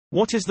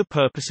What is the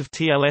purpose of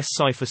TLS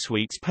cipher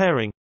suites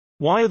pairing?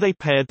 Why are they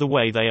paired the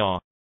way they are?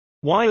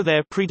 Why are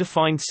there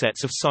predefined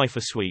sets of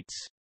cipher suites?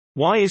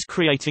 Why is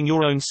creating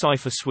your own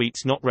cipher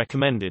suites not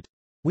recommended?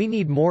 We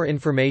need more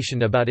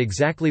information about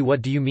exactly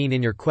what do you mean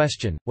in your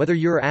question, whether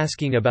you're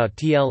asking about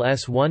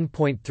TLS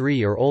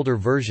 1.3 or older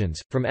versions,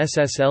 from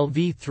SSL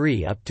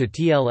v3 up to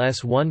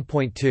TLS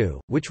 1.2,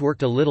 which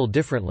worked a little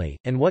differently,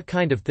 and what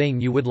kind of thing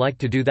you would like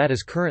to do that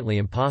is currently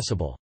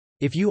impossible.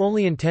 If you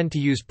only intend to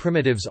use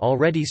primitives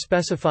already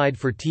specified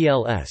for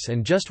TLS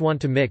and just want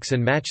to mix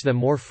and match them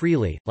more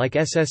freely, like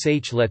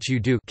SSH lets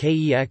you do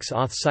KEX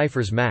auth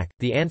ciphers MAC,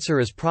 the answer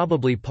is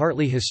probably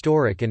partly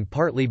historic and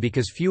partly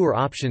because fewer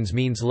options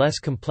means less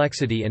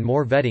complexity and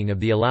more vetting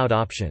of the allowed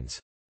options.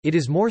 It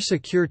is more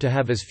secure to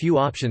have as few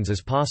options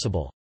as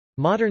possible.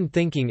 Modern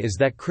thinking is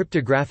that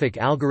cryptographic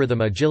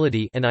algorithm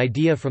agility, an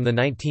idea from the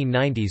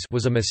 1990s,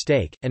 was a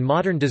mistake, and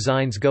modern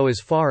designs go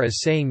as far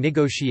as saying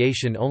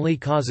negotiation only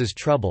causes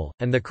trouble,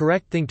 and the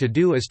correct thing to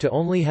do is to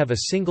only have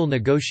a single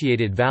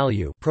negotiated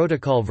value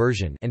protocol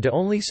version and to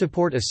only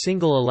support a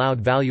single allowed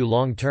value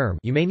long term.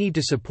 You may need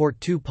to support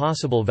two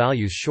possible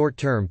values short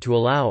term to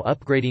allow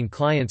upgrading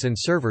clients and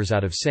servers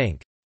out of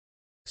sync.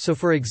 So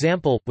for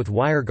example, with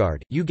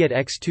WireGuard, you get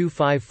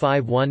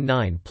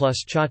X25519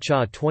 plus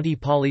ChaCha 20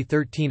 Poly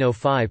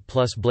 1305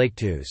 plus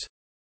Blake2s.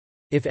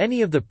 If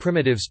any of the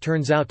primitives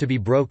turns out to be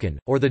broken,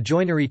 or the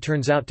joinery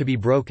turns out to be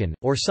broken,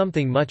 or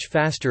something much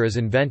faster is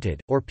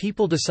invented, or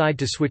people decide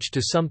to switch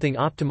to something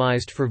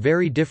optimized for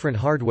very different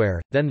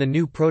hardware, then the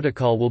new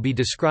protocol will be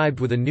described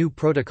with a new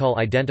protocol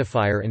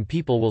identifier and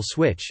people will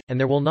switch, and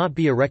there will not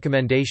be a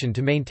recommendation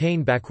to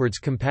maintain backwards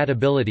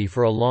compatibility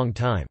for a long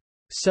time.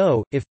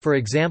 So, if, for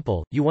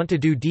example, you want to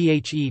do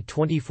DHE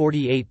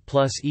 2048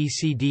 plus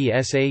ECD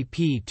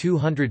SAP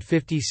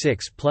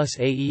 256 plus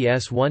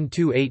AES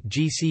 128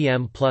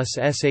 GCM plus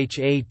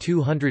SHA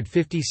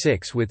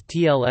 256 with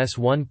TLS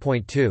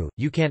 1.2,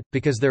 you can't,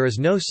 because there is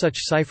no such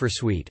cipher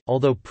suite,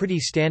 although pretty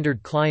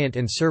standard client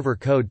and server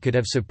code could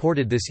have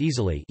supported this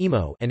easily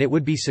and it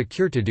would be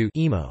secure to do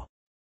EMO.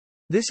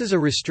 This is a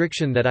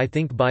restriction that I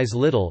think buys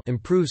little,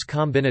 improves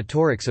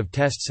combinatorics of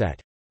test set.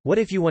 What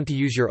if you want to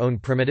use your own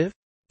primitive?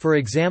 For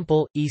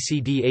example,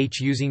 ECDH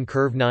using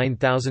curve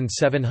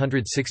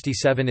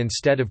 9767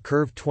 instead of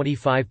curve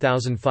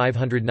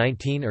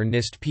 25519 or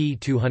NIST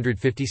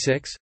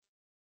P256?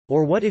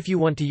 Or what if you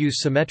want to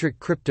use symmetric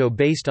crypto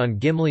based on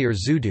Gimli or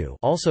Zudo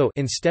also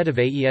instead of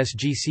AES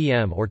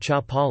GCM or Cha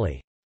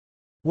Poly?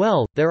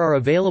 Well, there are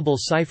available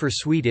cipher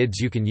suite IDs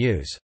you can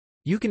use.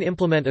 You can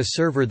implement a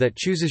server that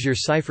chooses your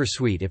cipher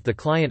suite if the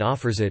client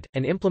offers it,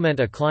 and implement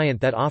a client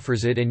that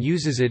offers it and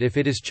uses it if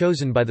it is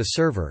chosen by the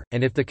server,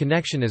 and if the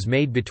connection is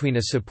made between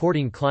a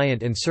supporting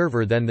client and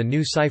server then the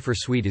new cipher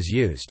suite is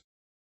used.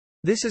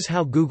 This is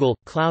how Google,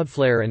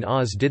 Cloudflare and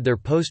Oz did their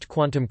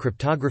post-quantum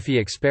cryptography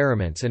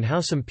experiments and how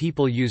some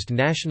people used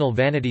National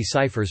Vanity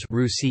Ciphers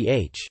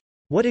 (RU-CH).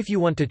 What if you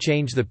want to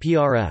change the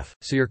PRF,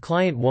 so your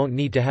client won't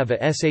need to have a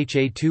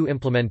SHA-2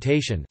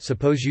 implementation,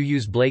 suppose you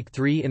use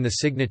Blake3 in the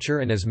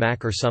signature and as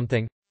MAC or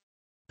something?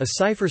 A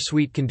cipher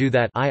suite can do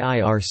that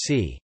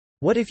IIRC.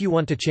 What if you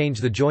want to change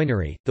the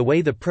joinery, the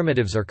way the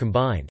primitives are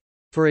combined?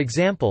 For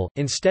example,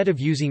 instead of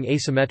using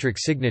asymmetric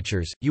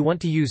signatures, you want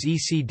to use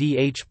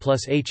ECDH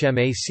plus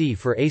HMAC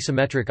for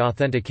asymmetric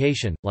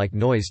authentication, like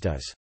Noise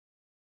does.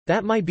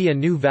 That might be a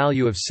new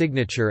value of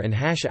signature and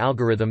hash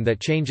algorithm that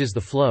changes the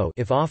flow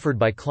if offered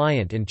by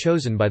client and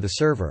chosen by the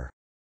server.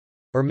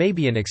 Or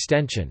maybe an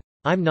extension.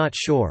 I'm not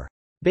sure.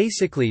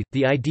 Basically,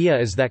 the idea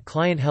is that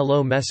client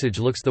hello message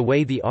looks the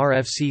way the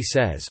RFC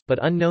says,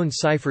 but unknown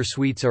cipher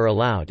suites are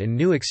allowed and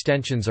new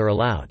extensions are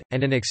allowed,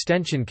 and an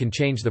extension can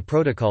change the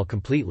protocol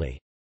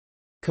completely.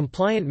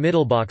 Compliant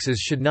middleboxes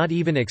should not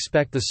even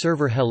expect the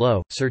server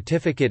hello,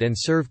 certificate and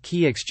serve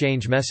key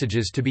exchange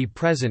messages to be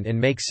present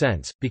and make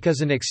sense,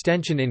 because an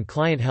extension in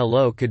client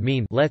hello could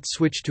mean let's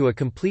switch to a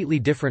completely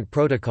different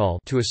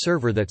protocol to a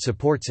server that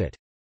supports it.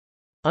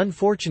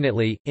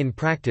 Unfortunately, in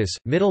practice,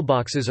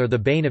 middleboxes are the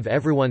bane of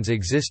everyone's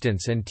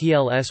existence and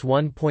TLS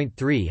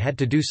 1.3 had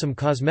to do some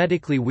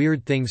cosmetically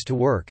weird things to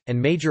work,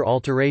 and major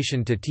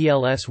alteration to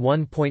TLS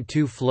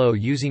 1.2 flow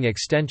using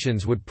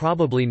extensions would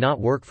probably not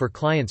work for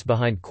clients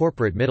behind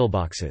corporate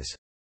middleboxes.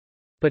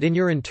 But in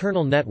your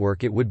internal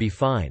network it would be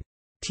fine.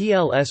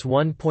 TLS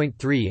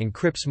 1.3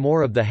 encrypts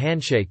more of the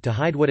handshake to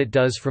hide what it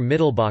does from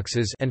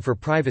middleboxes and for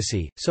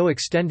privacy, so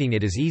extending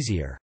it is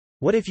easier.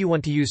 What if you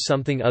want to use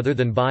something other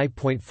than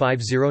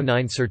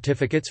BY.509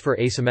 certificates for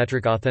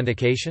asymmetric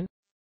authentication?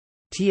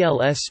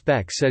 TLS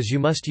spec says you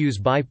must use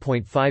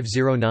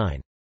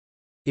BY.509.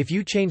 If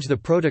you change the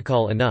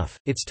protocol enough,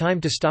 it's time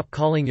to stop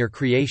calling your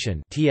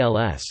creation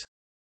TLS.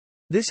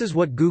 This is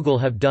what Google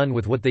have done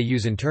with what they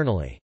use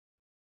internally.